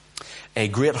A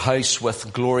great house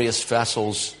with glorious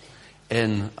vessels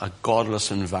in a godless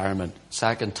environment.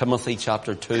 2 Timothy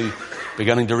chapter 2,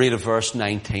 beginning to read at verse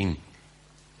 19.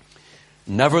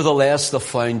 Nevertheless, the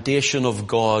foundation of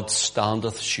God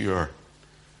standeth sure,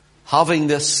 having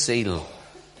this seal,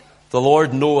 the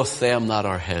Lord knoweth them that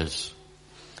are his.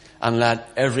 And let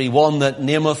every one that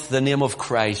nameth the name of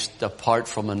Christ depart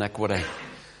from iniquity.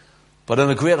 But in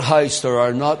a great house there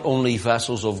are not only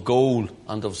vessels of gold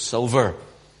and of silver,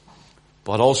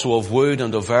 but also of wood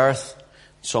and of earth,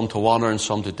 some to honor and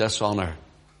some to dishonor.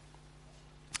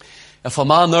 If a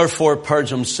man therefore purge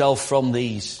himself from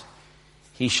these,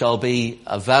 he shall be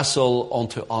a vessel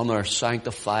unto honor,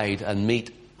 sanctified and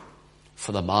meet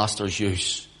for the master's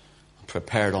use,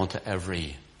 prepared unto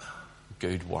every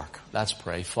good work. Let's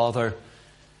pray. Father,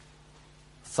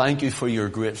 thank you for your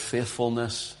great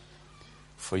faithfulness,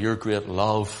 for your great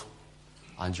love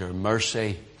and your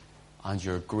mercy and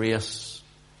your grace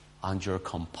and your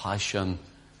compassion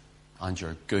and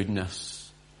your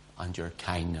goodness and your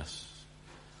kindness.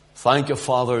 Thank you,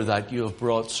 Father, that you have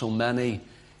brought so many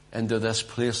into this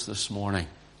place this morning.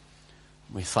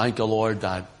 We thank you, Lord,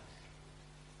 that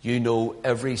you know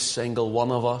every single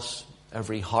one of us,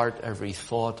 every heart, every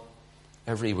thought,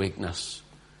 every weakness.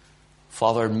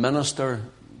 Father, minister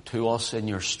to us in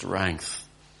your strength.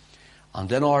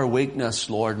 And in our weakness,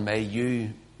 Lord, may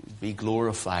you be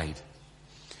glorified.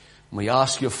 We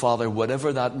ask you, Father,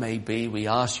 whatever that may be, we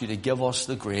ask you to give us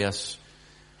the grace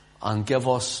and give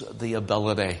us the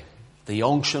ability, the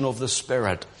unction of the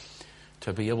Spirit,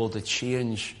 to be able to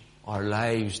change our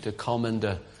lives, to come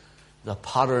into the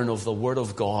pattern of the Word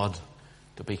of God,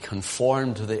 to be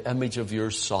conformed to the image of your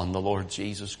Son, the Lord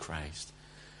Jesus Christ.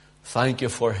 Thank you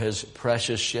for his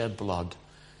precious shed blood.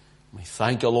 We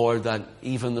thank you, Lord, that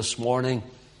even this morning,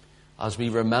 as we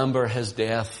remember his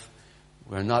death,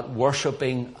 we're not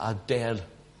worshiping a dead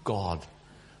God,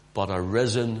 but a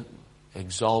risen,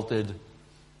 exalted,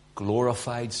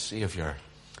 glorified Savior.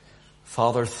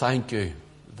 Father, thank you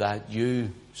that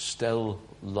you still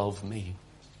love me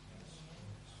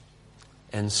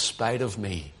in spite of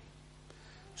me.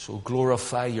 So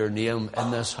glorify your name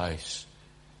in this house.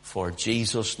 For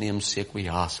Jesus' name's sake we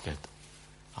ask it.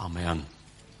 Amen.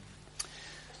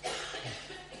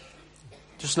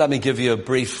 Just let me give you a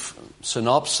brief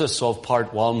synopsis of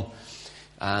part 1.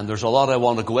 And there's a lot I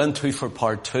want to go into for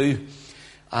part 2.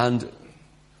 And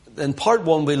in part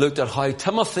 1 we looked at how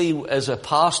Timothy is a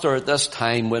pastor at this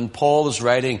time when Paul is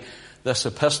writing this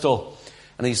epistle.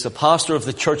 And he's the pastor of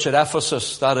the church at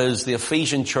Ephesus, that is the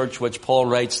Ephesian church which Paul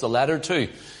writes the letter to.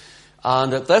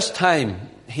 And at this time,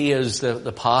 he is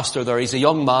the pastor there. He's a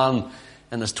young man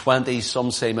in his 20s,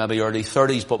 some say maybe early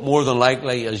 30s, but more than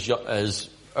likely is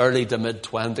early to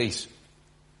mid-20s.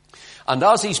 And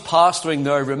as he's pastoring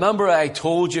there, remember I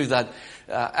told you that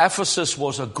Ephesus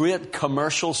was a great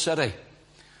commercial city.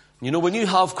 You know, when you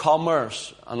have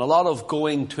commerce and a lot of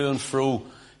going to and fro,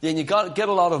 then you get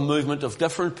a lot of movement of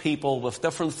different people with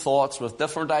different thoughts, with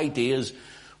different ideas,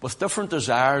 with different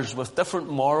desires, with different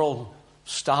moral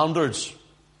standards,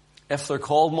 if they're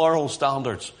called moral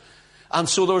standards. And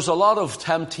so there's a lot of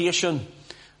temptation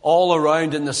all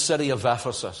around in the city of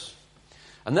Ephesus.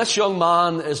 And this young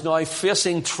man is now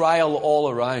facing trial all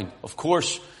around. Of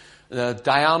course,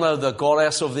 Diana, the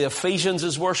goddess of the Ephesians,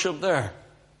 is worshipped there.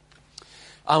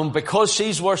 And because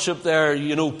she's worshipped there,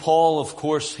 you know, Paul, of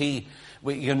course, you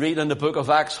can read in the book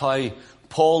of Acts how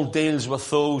Paul deals with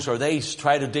those, or they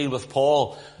try to deal with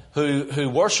Paul, who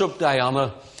worship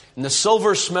Diana. And the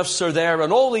silversmiths are there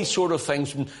and all these sort of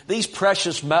things. These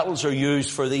precious metals are used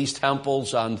for these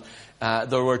temples, and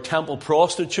there were temple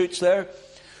prostitutes there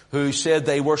who said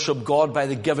they worship God by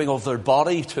the giving of their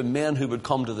body to men who would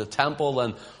come to the temple,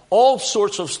 and all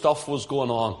sorts of stuff was going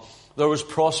on. There was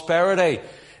prosperity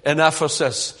in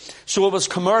Ephesus. So it was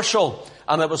commercial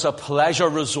and it was a pleasure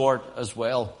resort as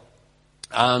well.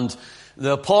 And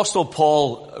the Apostle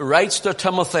Paul writes to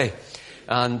Timothy,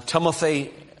 and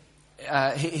Timothy,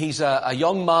 he's a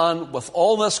young man with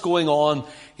all this going on.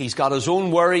 He's got his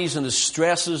own worries and his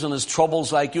stresses and his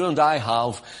troubles like you and I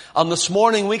have. And this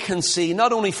morning we can see,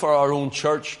 not only for our own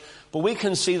church, but we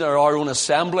can see there our own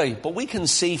assembly, but we can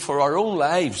see for our own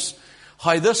lives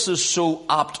how this is so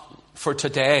apt for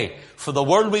today, for the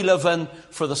world we live in,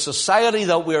 for the society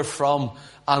that we're from,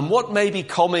 and what may be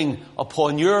coming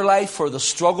upon your life, or the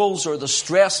struggles or the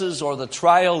stresses or the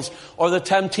trials or the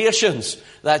temptations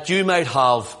that you might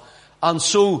have. And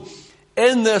so,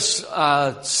 in this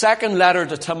second letter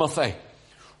to Timothy,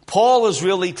 Paul is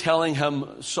really telling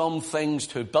him some things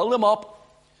to build him up,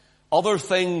 other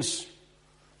things,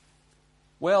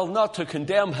 well, not to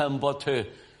condemn him, but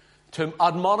to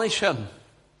admonish him,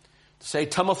 Say,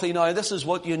 Timothy, now this is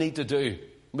what you need to do.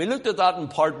 We looked at that in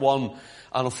part 1,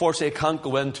 and unfortunately I can't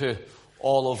go into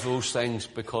all of those things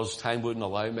because time wouldn't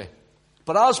allow me.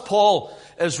 But as Paul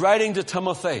is writing to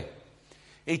Timothy,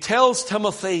 he tells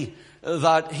Timothy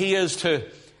that he is to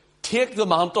take the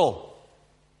mantle,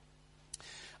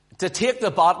 to take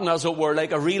the baton, as it were,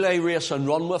 like a relay race and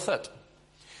run with it.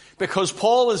 Because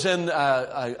Paul is in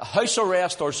a house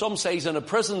arrest, or some say he's in a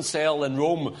prison cell in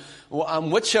Rome,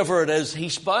 and whichever it is,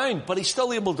 he's bound, but he's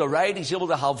still able to write, he's able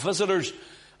to have visitors.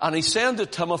 And he's saying to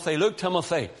Timothy, look,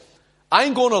 Timothy,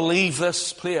 I'm going to leave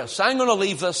this place. I'm going to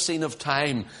leave this scene of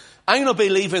time. I'm going to be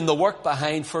leaving the work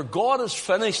behind, for God is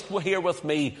finished here with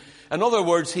me. In other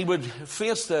words, he would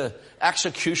face the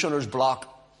executioner's block.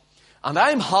 And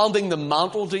I'm handing the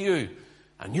mantle to you,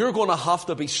 and you're going to have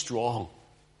to be strong.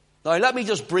 Now, let me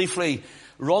just briefly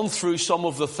run through some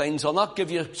of the things. I'll not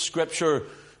give you scripture,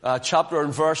 chapter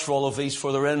and verse for all of these,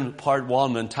 for they're in part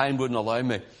 1, and time wouldn't allow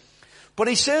me. But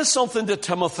he says something to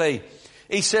Timothy.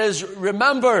 He says,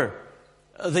 remember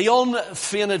the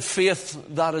unfeigned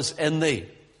faith that is in thee.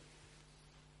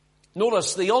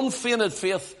 Notice, the unfeigned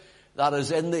faith that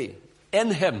is in thee,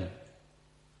 in him.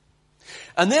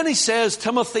 And then he says,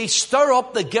 Timothy, stir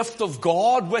up the gift of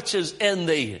God which is in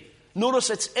thee. Notice,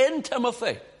 it's in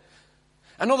Timothy.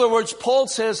 In other words, Paul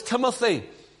says, Timothy,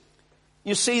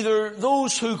 you see, there are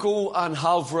those who go and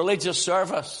have religious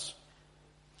service.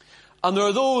 And there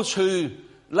are those who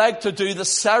like to do the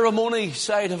ceremony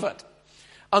side of it.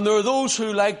 And there are those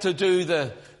who like to do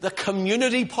the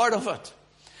community part of it.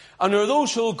 And there are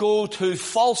those who will go to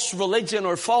false religion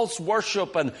or false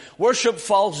worship and worship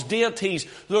false deities.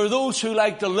 There are those who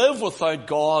like to live without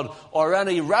God or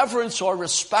any reverence or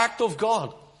respect of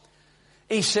God.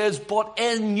 He says, but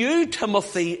in you,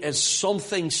 Timothy, is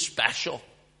something special.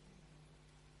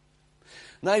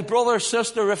 Now, brother,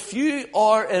 sister, if you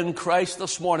are in Christ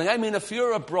this morning, I mean, if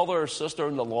you're a brother or sister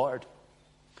in the Lord,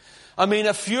 I mean,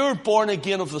 if you're born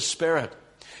again of the Spirit,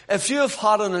 if you have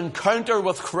had an encounter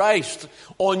with Christ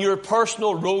on your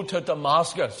personal road to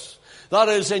Damascus, that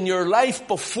is, in your life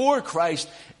before Christ,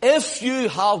 if you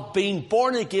have been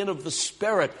born again of the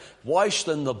Spirit, washed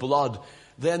in the blood,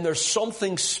 then there's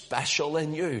something special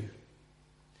in you.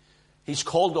 He's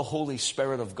called the Holy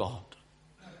Spirit of God.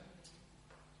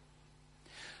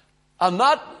 And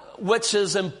that which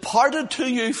is imparted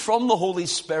to you from the Holy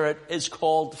Spirit is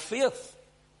called faith.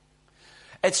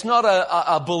 It's not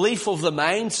a belief of the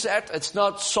mindset. It's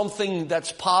not something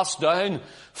that's passed down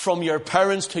from your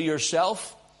parents to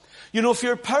yourself. You know, if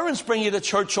your parents bring you to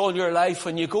church all your life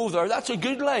and you go there, that's a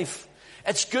good life.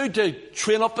 It's good to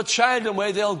train up a child in the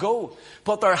way they'll go.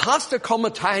 But there has to come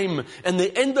a time in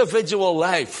the individual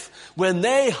life when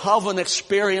they have an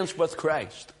experience with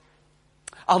Christ.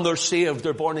 And they're saved,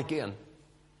 they're born again.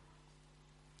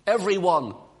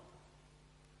 Everyone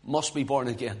must be born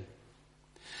again.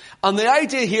 And the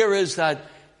idea here is that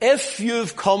if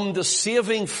you've come to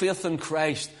saving faith in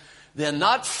Christ, then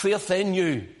that faith in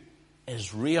you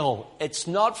is real. It's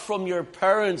not from your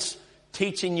parents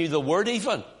teaching you the word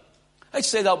even. I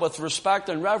say that with respect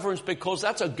and reverence because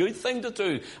that's a good thing to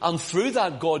do. And through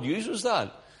that, God uses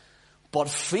that. But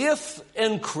faith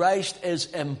in Christ is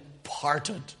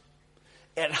imparted.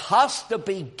 It has to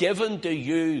be given to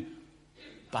you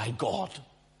by God.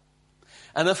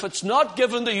 And if it's not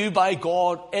given to you by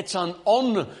God, it's an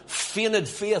unfeigned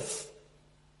faith.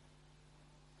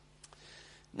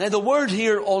 Now the word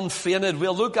here, unfeigned,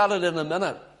 we'll look at it in a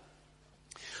minute.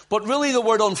 But really the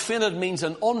word unfeigned means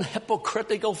an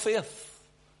unhypocritical faith.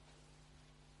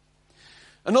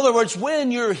 In other words,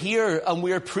 when you're here and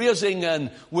we're praising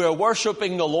and we're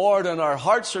worshiping the Lord and our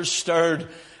hearts are stirred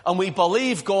and we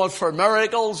believe God for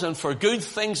miracles and for good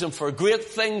things and for great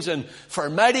things and for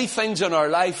mighty things in our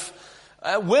life,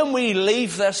 when we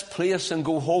leave this place and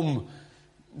go home,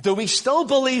 do we still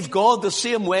believe God the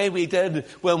same way we did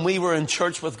when we were in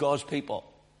church with God's people?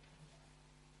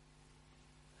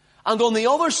 And on the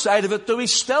other side of it, do we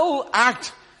still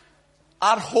act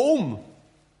at home,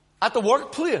 at the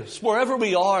workplace, wherever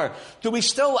we are? Do we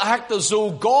still act as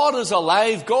though God is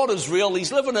alive, God is real,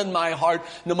 He's living in my heart,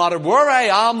 no matter where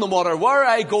I am, no matter where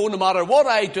I go, no matter what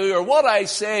I do or what I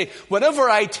say, whenever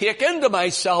I take into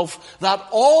myself that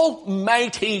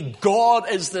Almighty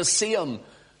God is the same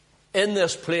in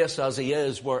this place as He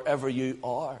is wherever you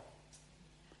are?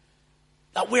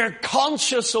 That we're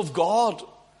conscious of God.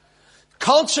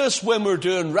 Conscious when we're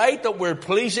doing right, that we're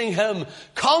pleasing Him.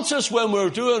 Conscious when we're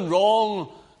doing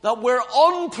wrong, that we're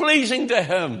unpleasing to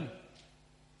Him.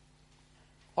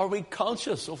 Are we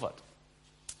conscious of it?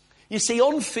 You see,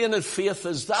 unfeigned faith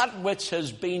is that which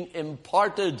has been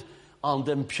imparted and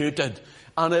imputed.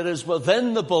 And it is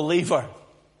within the believer.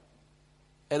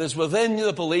 It is within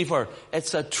the believer.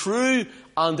 It's a true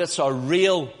and it's a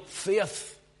real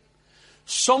faith.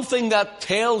 Something that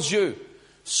tells you,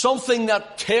 something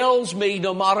that tells me,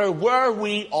 no matter where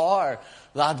we are,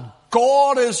 that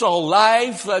God is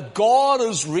alive, that God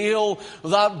is real,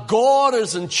 that God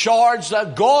is in charge,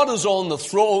 that God is on the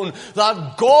throne,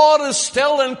 that God is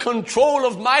still in control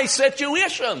of my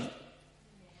situation.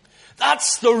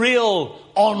 That's the real,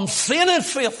 unfeigned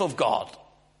faith of God.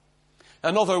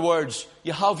 In other words,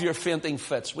 you have your fainting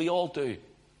fits. We all do.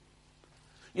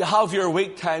 You have your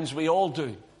weak times. We all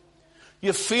do.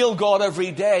 You feel God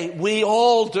every day. We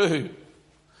all do.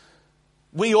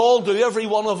 We all do, every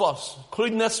one of us,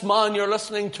 including this man you're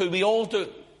listening to, we all do.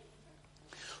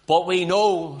 But we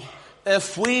know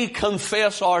if we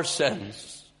confess our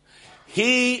sins,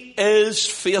 He is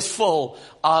faithful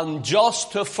and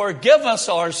just to forgive us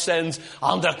our sins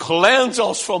and to cleanse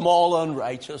us from all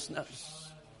unrighteousness.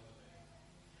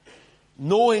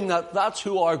 Knowing that that's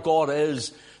who our God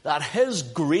is, that His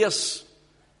grace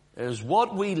is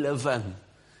what we live in.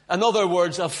 In other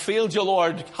words, I've failed you,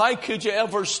 Lord. How could you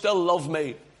ever still love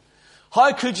me?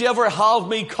 How could you ever have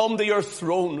me come to your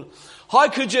throne? How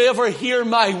could you ever hear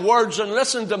my words and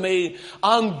listen to me?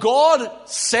 And God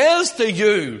says to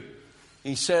you,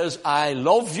 He says, I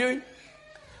love you.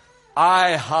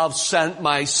 I have sent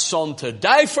my Son to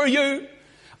die for you.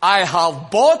 I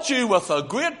have bought you with a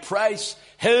great price,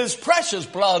 His precious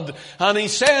blood. And He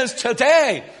says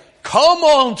today, come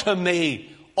unto me,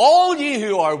 all ye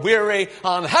who are weary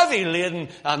and heavy laden,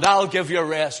 and I'll give you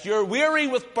rest. You're weary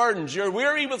with burdens. You're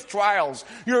weary with trials.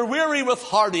 You're weary with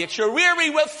heartaches. You're weary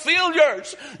with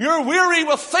failures. You're weary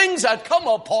with things that come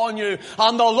upon you.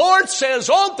 And the Lord says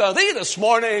unto thee this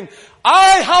morning,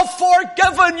 I have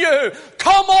forgiven you.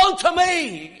 Come unto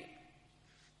me.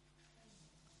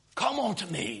 Come unto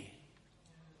me.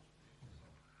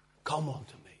 Come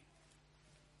unto me.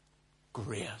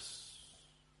 Grace.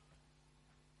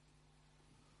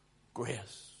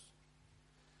 Grace.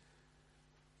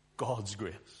 God's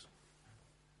grace.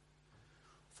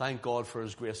 Thank God for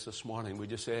His grace this morning. Would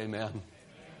you say amen? Amen.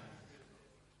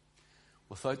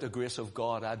 Without the grace of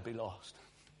God, I'd be lost.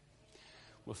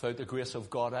 Without the grace of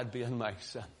God, I'd be in my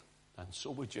sin. And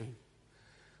so would you.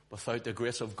 Without the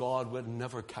grace of God, we'd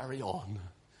never carry on.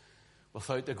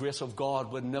 Without the grace of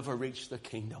God, we'd never reach the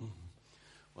kingdom.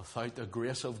 Without the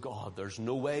grace of God, there's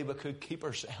no way we could keep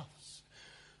ourselves.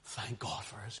 Thank God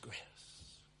for His grace.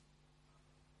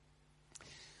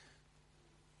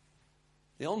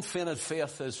 The unfeigned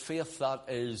faith is faith that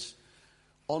is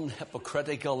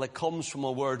unhypocritical. It comes from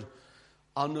a word,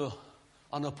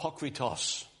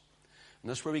 anapokritos. And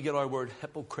that's where we get our word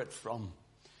hypocrite from.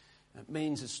 It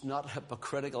means it's not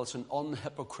hypocritical. It's an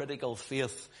unhypocritical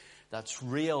faith that's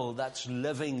real, that's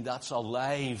living, that's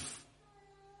alive.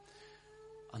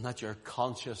 And that you're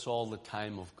conscious all the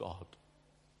time of God.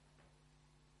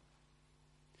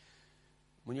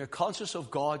 When you're conscious of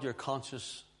God, you're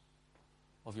conscious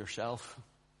of yourself.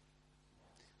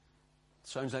 It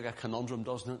sounds like a conundrum,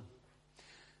 doesn't it?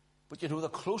 But you know, the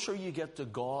closer you get to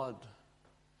God,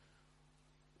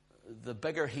 the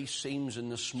bigger He seems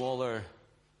and the smaller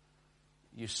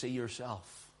you see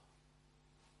yourself.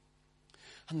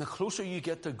 And the closer you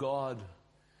get to God,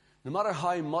 no matter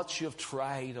how much you've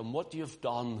tried and what you've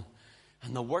done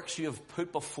and the works you've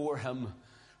put before Him,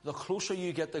 the closer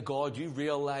you get to God, you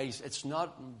realize it's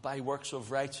not by works of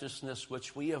righteousness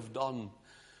which we have done,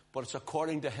 but it's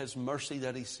according to His mercy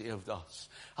that He saved us.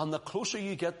 And the closer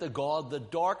you get to God, the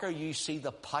darker you see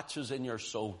the patches in your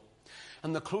soul.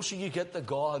 And the closer you get to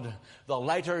God, the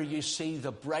lighter you see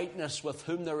the brightness with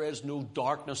whom there is no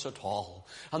darkness at all.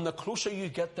 And the closer you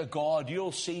get to God,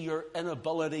 you'll see your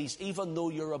inabilities, even though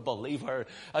you're a believer.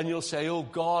 And you'll say, oh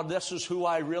God, this is who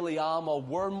I really am, a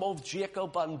worm of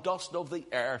Jacob and dust of the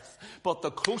earth. But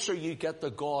the closer you get to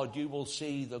God, you will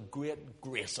see the great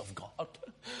grace of God.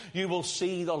 You will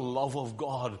see the love of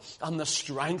God and the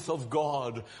strength of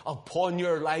God upon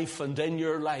your life and in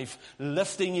your life,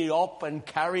 lifting you up and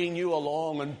carrying you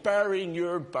along and bearing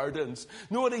your burdens.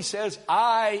 Know what He says?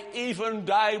 I, even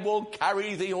I, will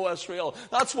carry thee, O Israel.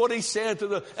 That's what He said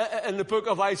in the book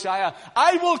of Isaiah.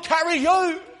 I will carry you.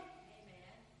 Amen.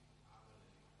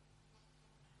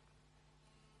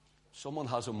 Someone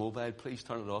has a mobile. Please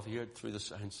turn it off. Hear it through the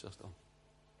sound system.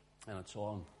 And it's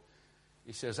on.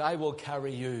 He says, I will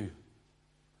carry you.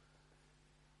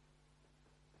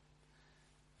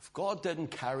 If God didn't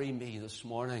carry me this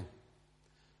morning,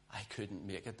 I couldn't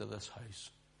make it to this house.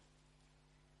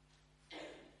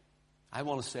 I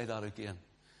want to say that again.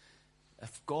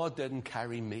 If God didn't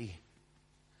carry me,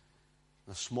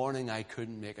 this morning I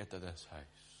couldn't make it to this house.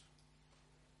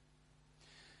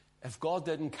 If God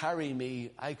didn't carry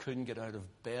me, I couldn't get out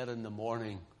of bed in the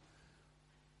morning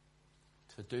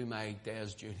to do my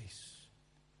day's duties.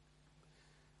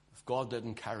 If God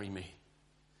didn't carry me,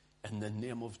 in the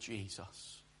name of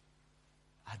Jesus,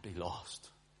 I'd be lost,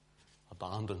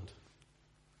 abandoned.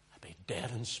 I'd be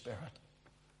dead in spirit,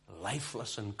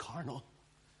 lifeless and carnal,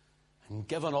 and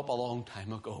given up a long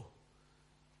time ago.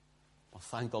 But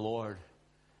thank the Lord,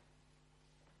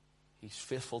 He's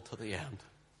faithful to the end.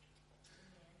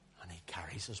 And He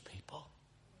carries His people.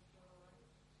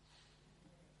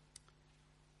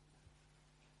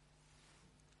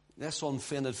 This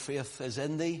unfeigned faith is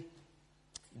in thee.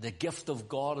 The gift of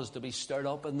God is to be stirred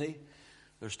up in thee.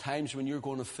 There's times when you're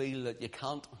going to feel that you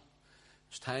can't.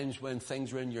 There's times when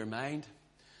things are in your mind.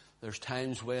 There's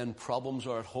times when problems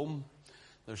are at home.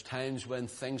 There's times when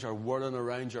things are whirling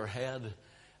around your head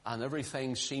and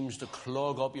everything seems to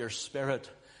clog up your spirit.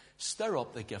 Stir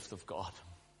up the gift of God.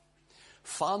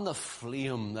 Fan the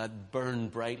flame that burned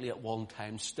brightly at one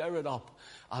time. Stir it up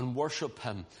and worship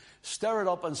Him. Stir it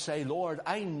up and say, Lord,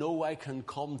 I know I can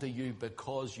come to you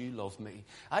because you love me.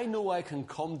 I know I can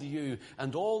come to you,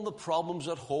 and all the problems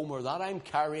at home or that I'm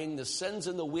carrying, the sins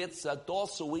and the weights that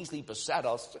doth so easily beset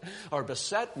us or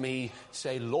beset me,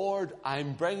 say, Lord,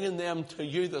 I'm bringing them to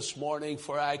you this morning,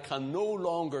 for I can no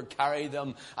longer carry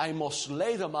them. I must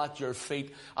lay them at your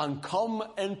feet and come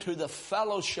into the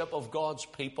fellowship of God's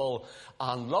people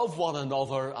and love one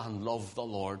another and love the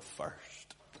Lord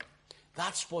first.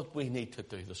 That's what we need to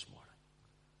do this morning.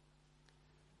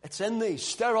 It's in thee.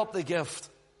 Stir up the gift.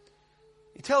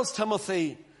 He tells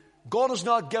Timothy, God has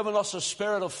not given us a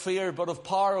spirit of fear, but of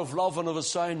power, of love, and of a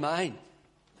sound mind.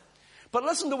 But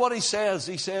listen to what he says.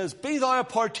 He says, be thou a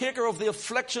partaker of the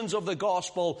afflictions of the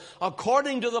gospel,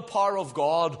 according to the power of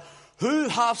God, who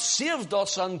hath saved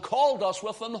us and called us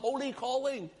with an holy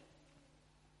calling.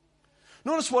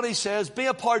 Notice what he says, be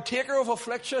a partaker of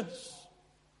afflictions.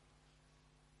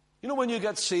 You know, when you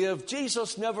get saved,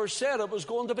 Jesus never said it was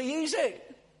going to be easy.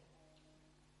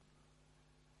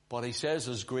 But He says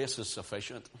His grace is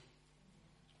sufficient.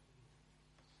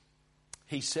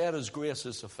 He said His grace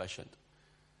is sufficient.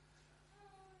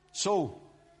 So,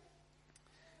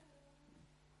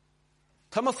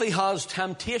 Timothy has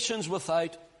temptations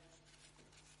without.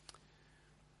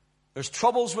 There's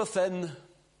troubles within.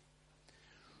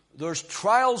 There's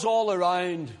trials all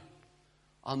around.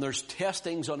 And there's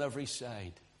testings on every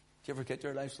side. Do you ever get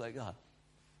your life like that?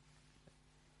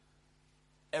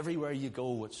 Everywhere you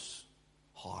go, it's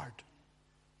hard.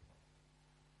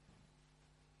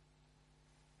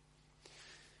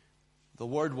 The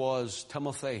word was,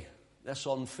 Timothy, this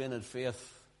unfeigned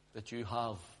faith that you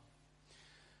have.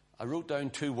 I wrote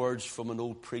down 2 words from an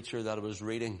old preacher that I was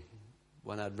reading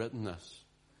when I'd written this.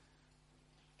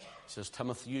 He says,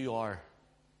 Timothy, you are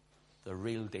the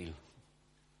real deal.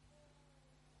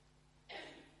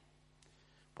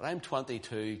 But I'm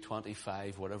 22,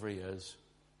 25, whatever he is,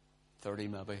 30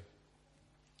 maybe.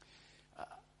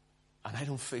 And I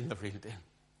don't feel the real deal.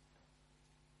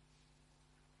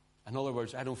 In other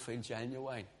words, I don't feel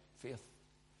genuine faith.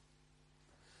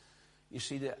 You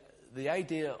see, the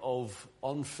idea of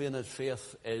unfeigned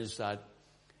faith is that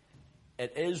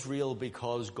it is real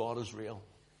because God is real.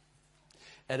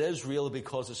 It is real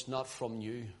because it's not from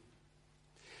you.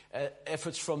 If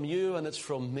it's from you and it's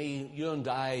from me, you and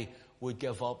I would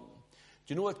give up. Do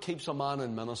you know what keeps a man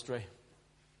in ministry? Do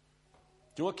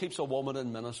you know what keeps a woman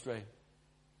in ministry?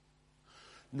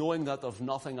 Knowing that they've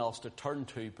nothing else to turn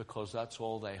to because that's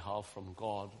all they have from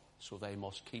God, so they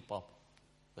must keep up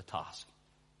the task.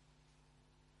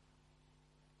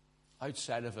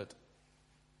 Outside of it,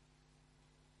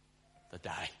 they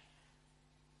die.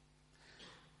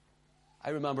 I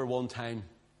remember one time,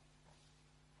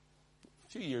 a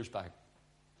few years back,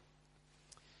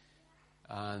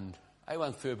 and I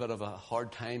went through a bit of a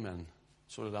hard time, and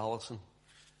so did Alison.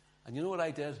 And you know what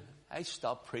I did? I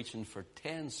stopped preaching for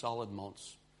 10 solid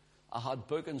months. I had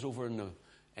bookings over in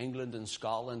England and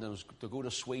Scotland, and was to go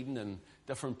to Sweden and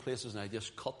different places, and I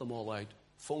just cut them all out,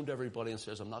 phoned everybody and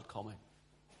says, I'm not coming.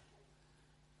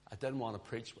 I didn't want to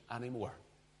preach anymore.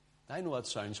 I know that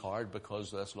sounds hard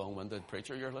because of this long-winded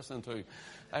preacher you're listening to.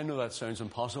 I know that sounds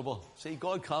impossible. See,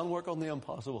 God can work on the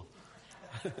impossible.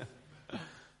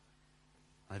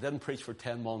 I didn't preach for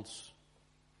 10 months.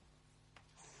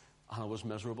 And I was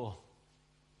miserable.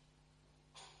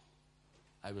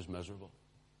 I was miserable.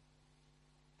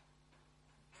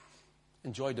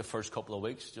 Enjoyed the first couple of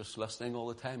weeks, just listening all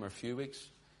the time, or a few weeks.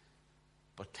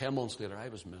 But 10 months later, I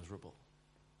was miserable.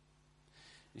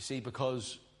 You see,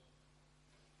 because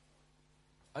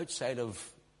outside of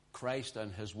Christ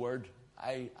and His Word,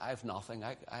 I have nothing.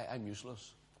 I'm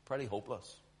useless, pretty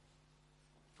hopeless.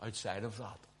 outside of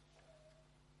that.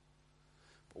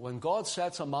 But when God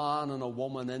sets a man and a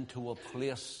woman into a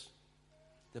place,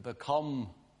 they become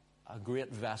a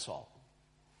great vessel.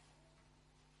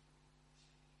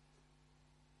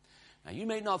 Now, you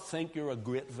may not think you're a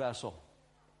great vessel.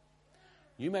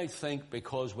 You might think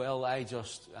because, well, I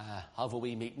just have a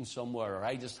wee meeting somewhere, or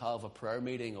I just have a prayer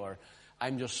meeting, or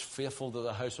I'm just faithful to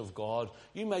the house of God.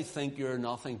 You might think you're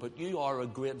nothing, but you are a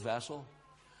great vessel.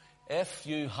 If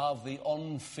you have the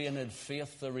unfeigned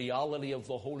faith, the reality of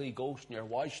the Holy Ghost, and you're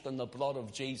washed in the blood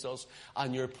of Jesus,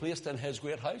 and you're placed in His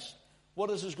great house. What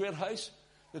is His great house?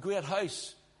 The great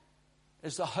house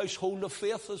is the household of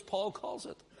faith, as Paul calls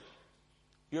it.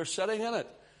 You're sitting in it.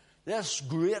 This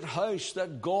great house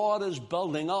that God is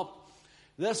building up,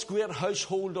 this great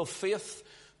household of faith,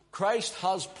 Christ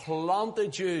has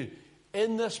planted you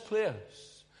in this place.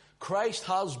 Christ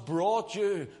has brought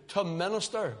you to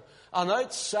minister. And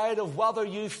outside of whether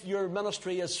your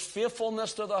ministry is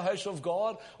faithfulness to the house of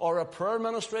God, or a prayer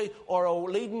ministry,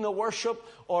 or leading the worship,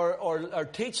 or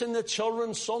teaching the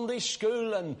children Sunday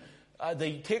school, and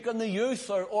taking the youth,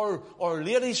 or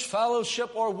ladies'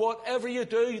 fellowship, or whatever you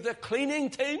do, the cleaning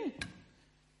team,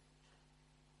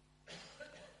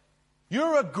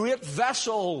 you're a great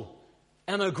vessel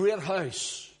in a great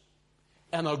house,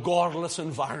 in a godless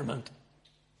environment.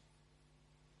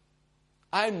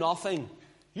 I'm nothing.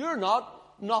 You're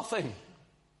not nothing.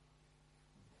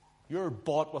 You're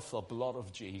bought with the blood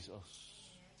of Jesus.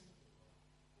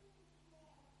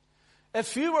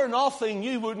 If you were nothing,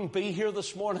 you wouldn't be here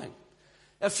this morning.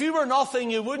 If you were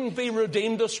nothing, you wouldn't be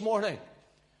redeemed this morning.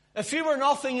 If you were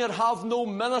nothing, you'd have no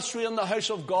ministry in the house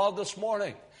of God this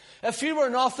morning. If you were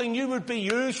nothing, you would be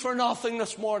used for nothing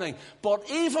this morning. But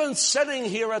even sitting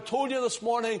here, I told you this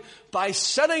morning, by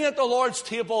sitting at the Lord's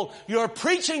table, you're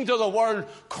preaching to the world,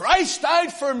 Christ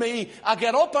died for me. I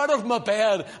get up out of my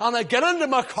bed, and I get into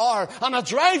my car, and I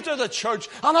drive to the church,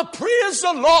 and I praise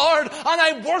the Lord, and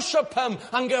I worship Him,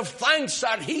 and give thanks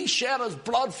that He shed His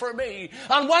blood for me,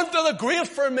 and went to the grave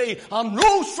for me, and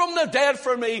rose from the dead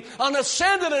for me, and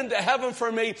ascended into heaven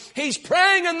for me. He's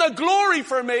praying in the glory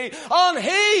for me, and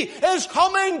He is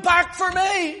coming back for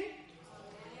me.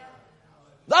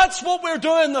 That's what we're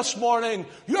doing this morning.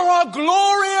 You're a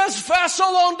glorious vessel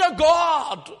unto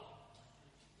God.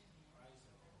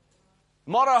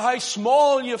 No matter how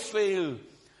small you feel,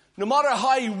 no matter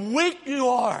how weak you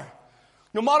are,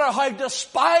 no matter how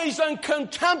despised and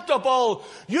contemptible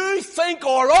you think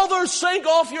or others think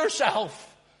of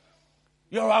yourself,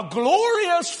 you're a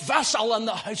glorious vessel in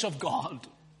the house of God.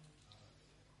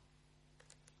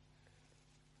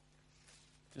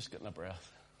 Just getting a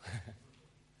breath.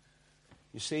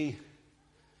 You see,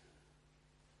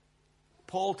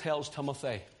 Paul tells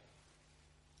Timothy,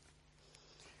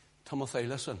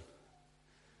 listen,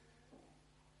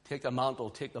 take the mantle,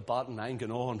 take the baton, I'm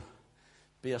going on.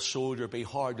 Be a soldier, be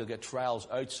hard, you'll get trials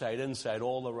outside, inside,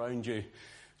 all around you.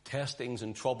 Testings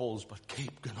and troubles, but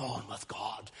keep going on with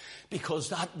God. Because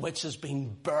that which has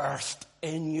been birthed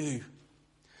in you.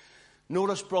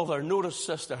 Notice, brother, notice,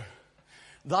 sister,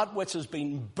 that which has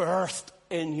been birthed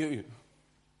in you,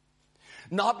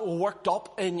 not worked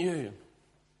up in you,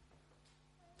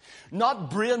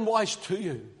 not brainwashed to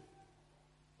you,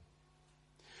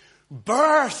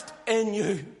 birthed in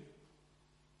you.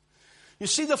 You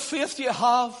see the faith you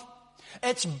have,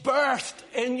 it's birthed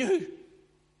in you.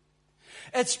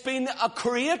 It's been a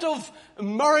creative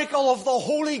miracle of the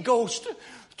Holy Ghost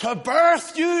to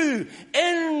birth you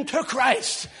into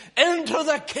Christ, into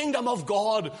the kingdom of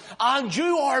God, and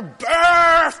you are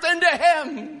birthed into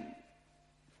Him.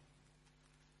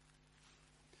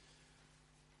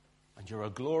 And you're a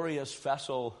glorious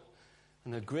vessel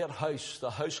in a great house, the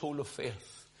household of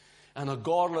faith, in a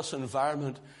godless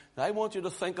environment. Now, I want you to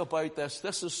think about this.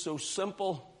 This is so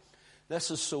simple.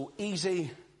 This is so easy.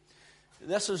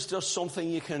 This is just something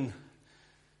you can,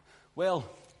 well,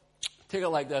 take it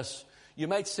like this. You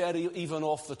might say it even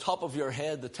off the top of your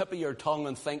head, the tip of your tongue,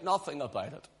 and think nothing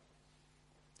about it.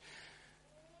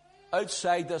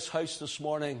 Outside this house this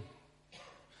morning,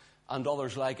 and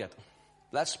others like it,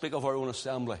 let's speak of our own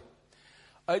assembly.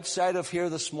 Outside of here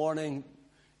this morning,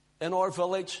 in our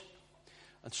village,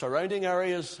 and surrounding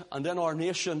areas, and in our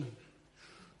nation,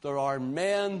 there are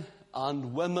men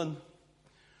and women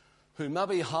who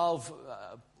maybe have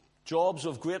jobs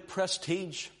of great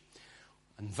prestige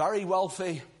and very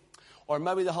wealthy, or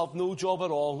maybe they have no job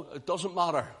at all. It doesn't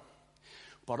matter.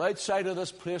 But outside of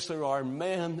this place, there are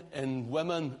men and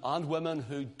women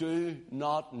who do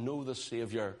not know the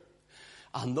Savior.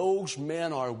 And those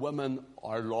men or women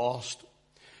are lost.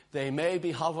 They may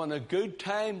be having a good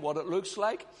time, what it looks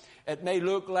like. It may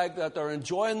look like that they're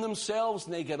enjoying themselves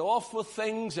and they get off with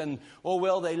things and, oh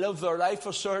well, they live their life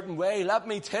a certain way. Let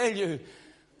me tell you,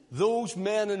 those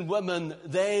men and women,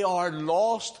 they are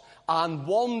lost, and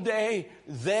one day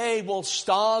they will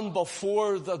stand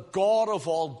before the God of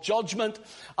all judgment,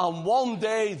 and one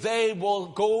day they will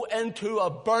go into a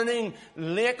burning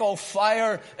lake of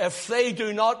fire if they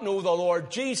do not know the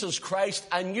Lord Jesus Christ.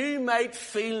 And you might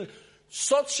feel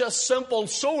such a simple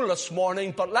soul this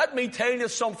morning, but let me tell you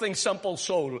something, simple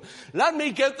soul. Let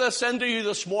me get this into you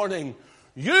this morning.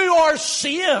 You are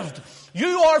saved.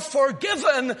 You are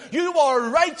forgiven. You are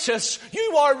righteous.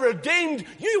 You are redeemed.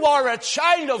 You are a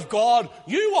child of God.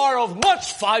 You are of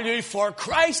much value, for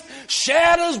Christ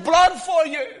shed his blood for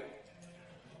you.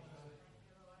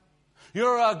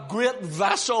 You're a great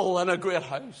vessel in a great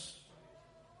house.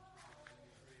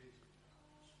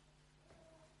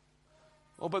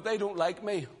 Oh, but they don't like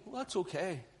me. Well, that's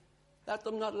okay. Let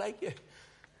them not like you.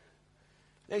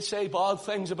 They say bad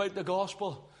things about the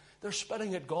gospel. They're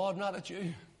spitting at God, not at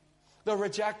you. They're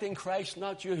rejecting Christ,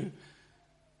 not you.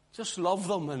 Just love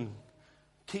them and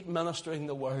keep ministering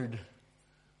the word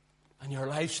and your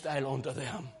lifestyle unto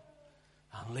them,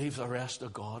 and leave the rest to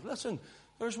God. Listen,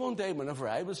 there's one day whenever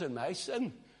I was in my sin,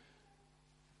 and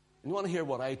you want to hear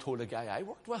what I told a guy I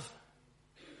worked with?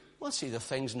 Well, see the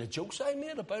things and the jokes I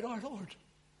made about our Lord.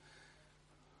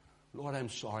 Lord, I'm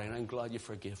sorry, and I'm glad you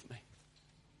forgive me.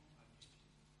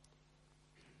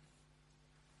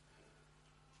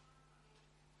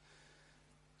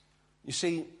 You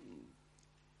see,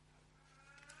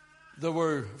 there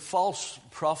were false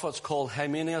prophets called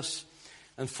Hymenaeus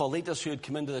and Philetus who had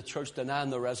come into the church denying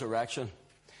the resurrection,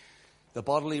 the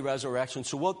bodily resurrection.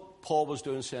 So what Paul was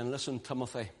doing, saying, listen,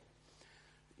 Timothy,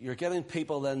 you're getting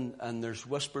people in, and there's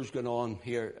whispers going on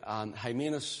here, and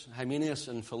Hymenaeus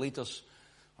and Philetus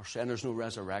are saying there's no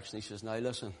resurrection. He says, now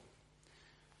listen,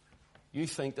 you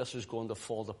think this is going to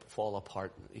fall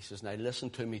apart. He says, now listen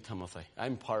to me, Timothy.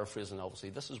 I'm paraphrasing, obviously.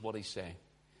 This is what he's saying.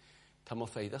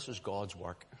 Timothy, this is God's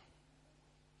work.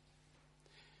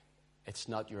 It's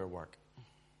not your work.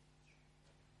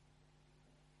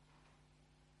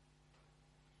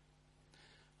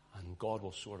 And God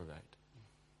will sort it out.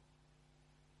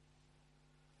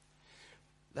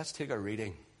 Let's take a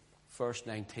reading. Verse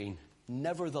 19.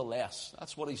 Nevertheless,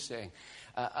 that's what he's saying.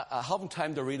 I haven't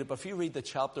time to read it, but if you read the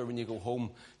chapter when you go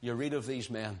home, you read of these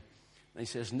men. And he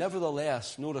says,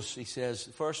 nevertheless, notice he says,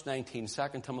 verse 19, 2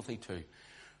 Timothy 2.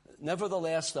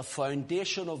 Nevertheless, the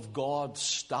foundation of God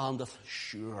standeth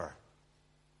sure,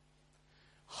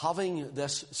 having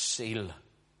this seal.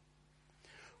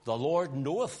 The Lord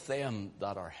knoweth them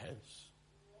that are his.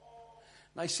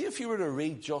 Now, see, if you were to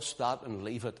read just that and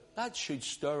leave it, that should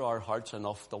stir our hearts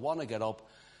enough to want to get up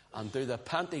and do the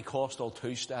Pentecostal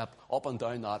two-step up and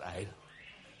down that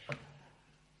aisle.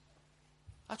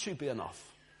 That should be enough.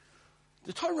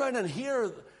 To turn around and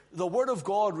hear the word of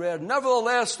God read,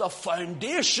 nevertheless, the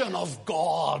foundation of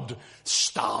God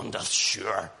standeth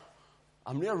sure.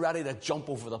 I'm near ready to jump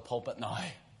over the pulpit now.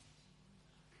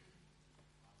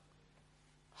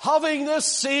 Having this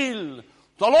seal,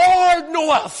 the Lord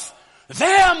knoweth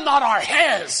them that are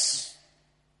his.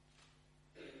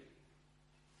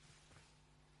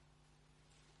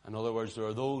 In other words, there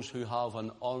are those who have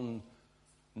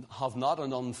not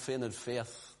an unfeigned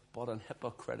faith, but an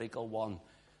hypocritical one.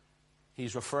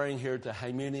 He's referring here to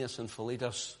Hymenaeus and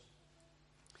Philetus.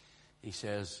 He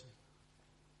says,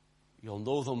 you'll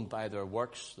know them by their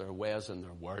works, their ways, and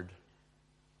their word.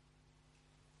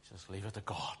 He says, leave it to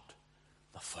God.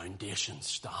 The foundation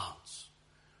stands.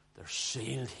 They're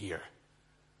sealed here.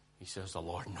 He says, the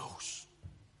Lord knows.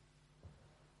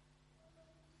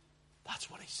 That's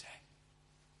what he's saying.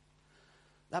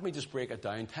 Let me just break it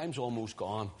down. Time's almost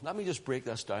gone. Let me just break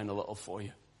this down a little for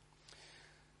you.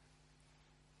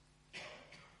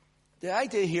 The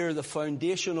idea here, the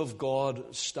foundation of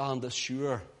God standeth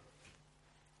sure.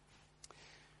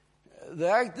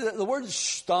 The word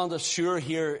standeth sure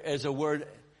here is a word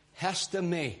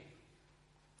hesteme.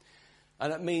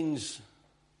 And it means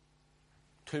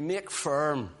to make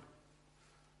firm,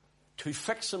 to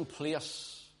fix in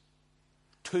place,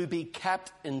 to be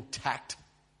kept intact.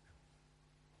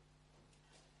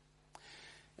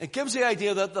 It gives the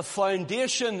idea that the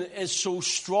foundation is so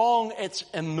strong, it's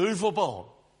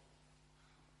immovable.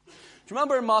 Do you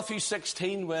remember in Matthew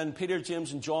 16 when Peter,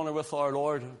 James, and John are with our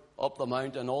Lord up the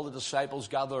mount and all the disciples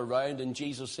gather around and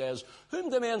Jesus says, whom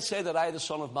do men say that I, the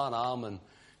Son of Man, am? And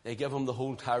they give him the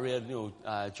whole tirade,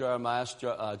 Jeremiah,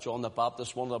 John the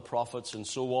Baptist, one of the prophets, and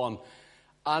so on.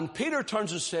 And Peter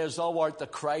turns and says, thou art the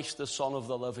Christ, the Son of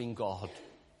the living God.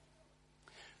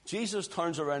 Jesus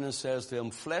turns around and says to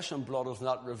him, flesh and blood have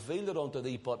not revealed it unto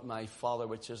thee, but my Father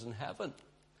which is in heaven.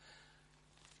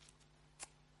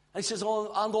 And he says, and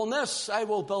on this I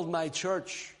will build my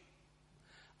church,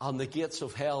 and the gates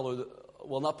of hell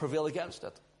will not prevail against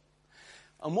it.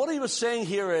 And what he was saying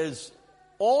here is,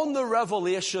 on the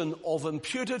revelation of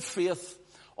imputed faith,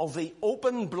 of the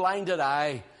open blinded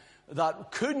eye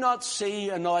that could not see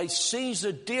and now sees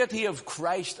the deity of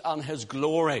Christ and his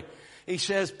glory. He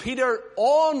says, Peter,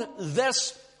 on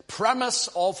this premise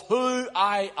of who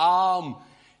I am,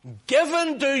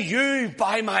 given to you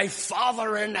by my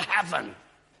Father in heaven.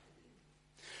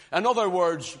 In other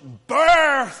words,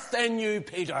 birthed in you,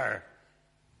 Peter,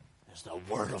 is the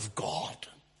Word of God.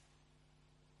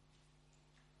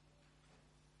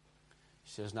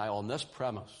 He says, now on this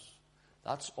premise,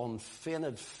 that's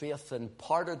unfeigned faith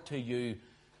imparted to you,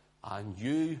 and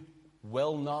you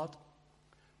will not,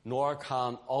 nor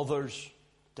can others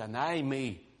deny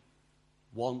me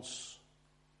once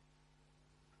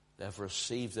they've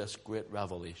received this great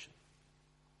revelation.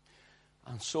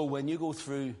 And so when you go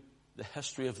through the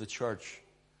history of the church,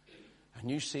 and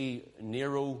you see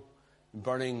Nero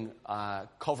burning,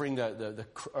 covering the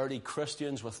early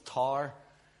Christians with tar,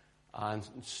 and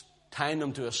tying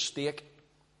them to a stake,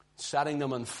 setting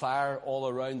them on fire all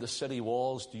around the city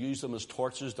walls to use them as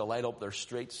torches to light up their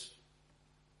streets.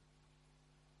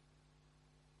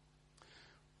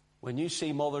 When you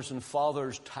see mothers and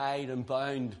fathers tied and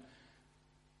bound,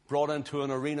 brought into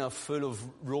an arena full of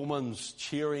Romans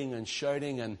cheering and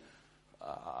shouting, and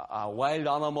a wild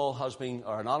animal has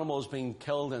been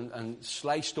killed and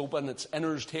sliced open, its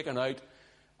innards taken out,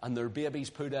 and their babies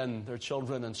put in, their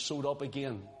children, and sewed up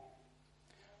again.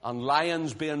 And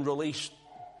lions being released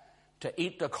to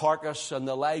eat the carcass, and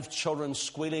the live children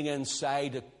squealing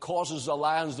inside. It causes the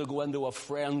lions to go into a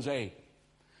frenzy.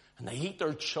 And they eat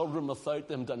their children without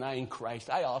them denying Christ.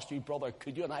 I asked you, brother,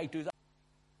 could you and I do that?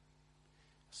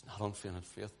 It's not unfeigned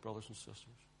faith, brothers and sisters.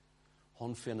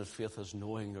 Unfeigned faith is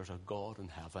knowing there's a God in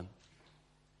heaven.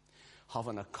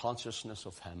 Having a consciousness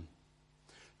of Him.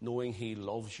 Knowing He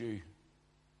loves you.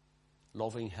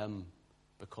 Loving Him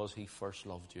because He first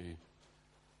loved you.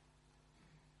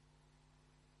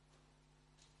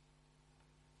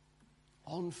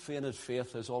 Unfeigned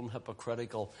faith is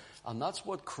unhypocritical. And that's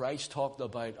what Christ talked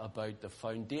about the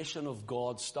foundation of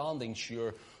God standing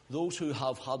sure. Those who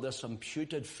have had this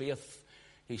imputed faith,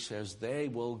 He says, they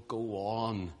will go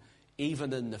on,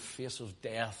 even in the face of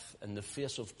death, in the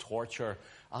face of torture,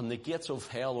 and the gates of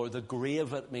hell, or the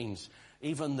grave it means.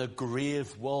 Even the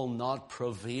grave will not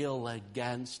prevail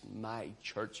against my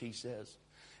church, He says,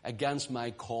 against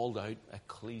my called out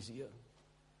ecclesia.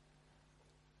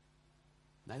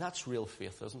 Now that's real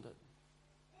faith, isn't it?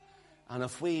 And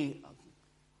if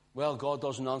God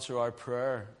doesn't answer our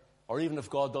prayer, or even if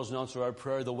God doesn't answer our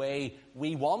prayer the way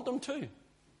we want Him to,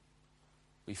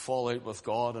 we fall out with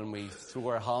God and we throw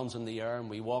our hands in the air and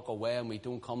we walk away and we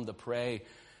don't come to pray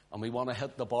and we want to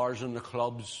hit the bars and the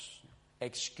clubs.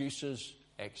 Excuses,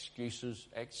 excuses,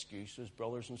 excuses,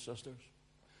 brothers and sisters.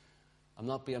 I'm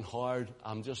not being hard.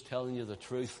 I'm just telling you the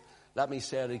truth. Let me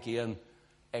say it again.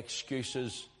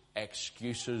 Excuses,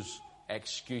 excuses,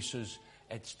 excuses.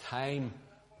 It's time,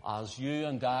 as you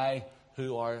and I,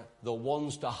 who are the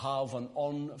ones to have an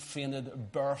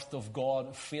unfeigned birth of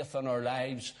God, faith in our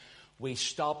lives, we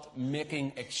stopped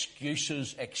making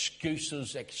excuses,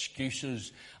 excuses,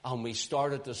 excuses, and we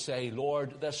started to say,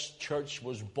 Lord, this church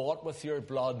was bought with your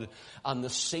blood, and the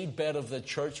seedbed of the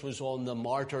church was on the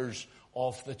martyrs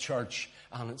of the church.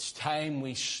 And it's time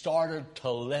we started to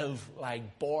live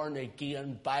like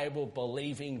born-again,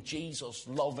 Bible-believing,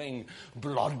 Jesus-loving,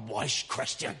 blood-washed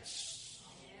Christians.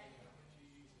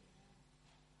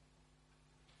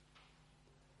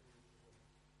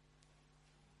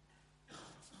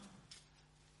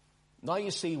 Now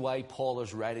you see why Paul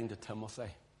is writing to Timothy.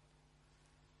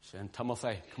 Saying,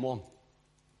 Timothy, come on,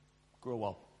 grow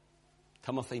up.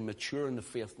 Timothy, mature in the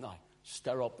faith now.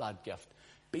 Stir up that gift.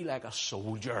 Be like a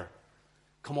soldier.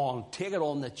 Come on, take it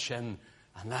on the chin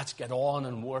and let's get on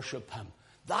and worship Him.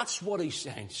 That's what he's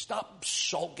saying. Stop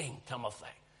sulking, Timothy.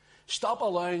 Stop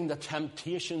allowing the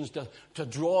temptations to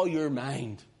draw your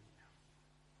mind.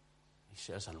 He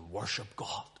says, and worship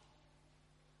God.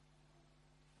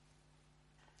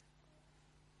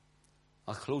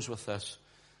 I'll close with this.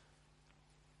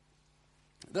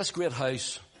 This great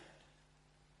house,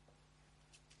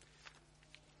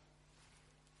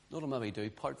 what I'll maybe do,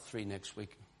 part 3 next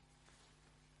week.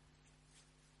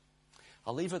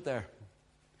 I'll leave it there.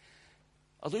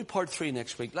 I'll do part 3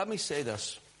 next week. Let me say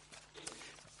this,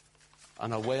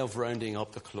 and a way of rounding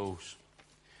up the close.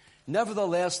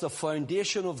 Nevertheless, the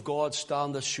foundation of God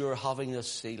standeth sure, having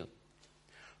this seal.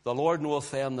 The Lord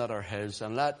knoweth them that are his,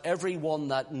 and let every one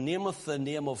that nameth the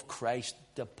name of Christ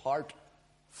depart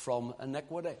from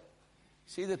iniquity.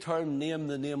 See the term, name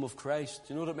the name of Christ?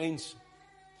 Do you know what it means?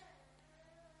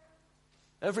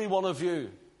 Every one of you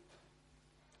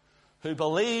who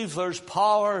believe there's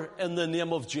power in the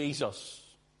name of Jesus.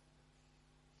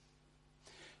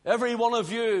 Every one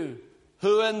of you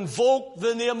who invoke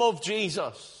the name of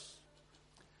Jesus.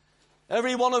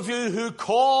 Every one of you who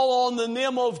call on the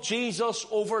name of Jesus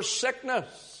over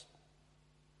sickness,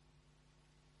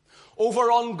 over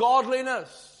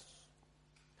ungodliness.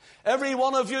 Every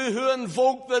one of you who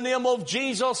invoke the name of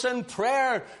Jesus in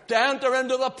prayer to enter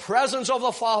into the presence of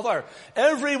the Father.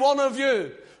 Every one of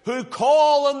you who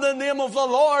call on the name of the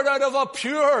Lord out of a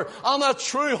pure and a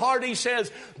true heart, he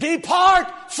says, depart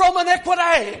from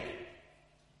iniquity.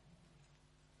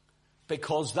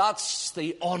 Because that's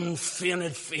the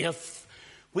unfeigned faith.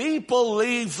 We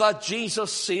believe that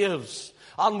Jesus saves.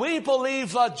 And we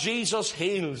believe that Jesus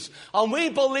heals. And we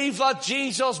believe that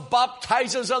Jesus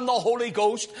baptizes in the Holy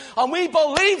Ghost. And we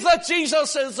believe that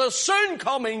Jesus is the soon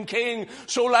coming King.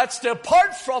 So let's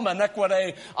depart from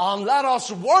iniquity and let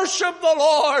us worship the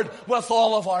Lord with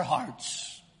all of our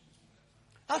hearts.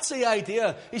 That's the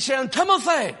idea. He's saying,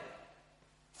 Timothy,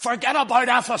 forget about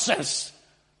Ephesus.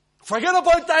 Forget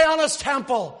about Diana's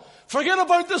temple. Forget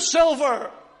about the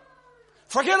silver.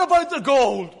 Forget about the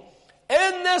gold.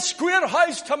 In this great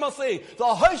house, Timothy,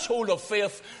 the household of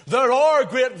faith, there are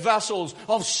great vessels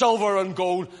of silver and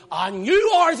gold, and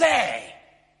you are they.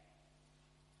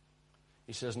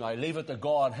 He says, now leave it to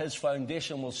God. His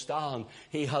foundation will stand.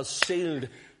 He has sealed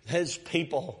his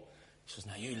people. He says,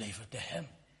 now you leave it to him.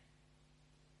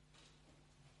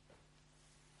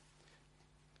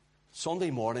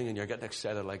 Sunday morning and you're getting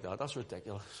excited like that. That's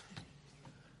ridiculous.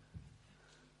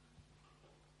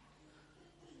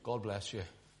 God bless you.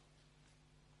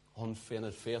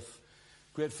 Unfeigned faith.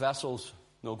 Great vessels.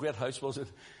 No, great house was it?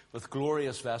 With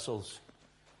glorious vessels.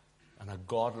 And a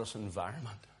godless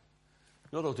environment.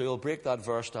 You know what I'll do? I'll break that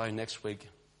verse down next week.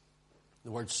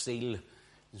 The word seal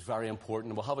is very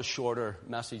important. We'll have a shorter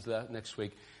message next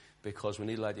week because we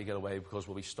need to let you get away because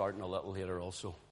we'll be starting a little later also.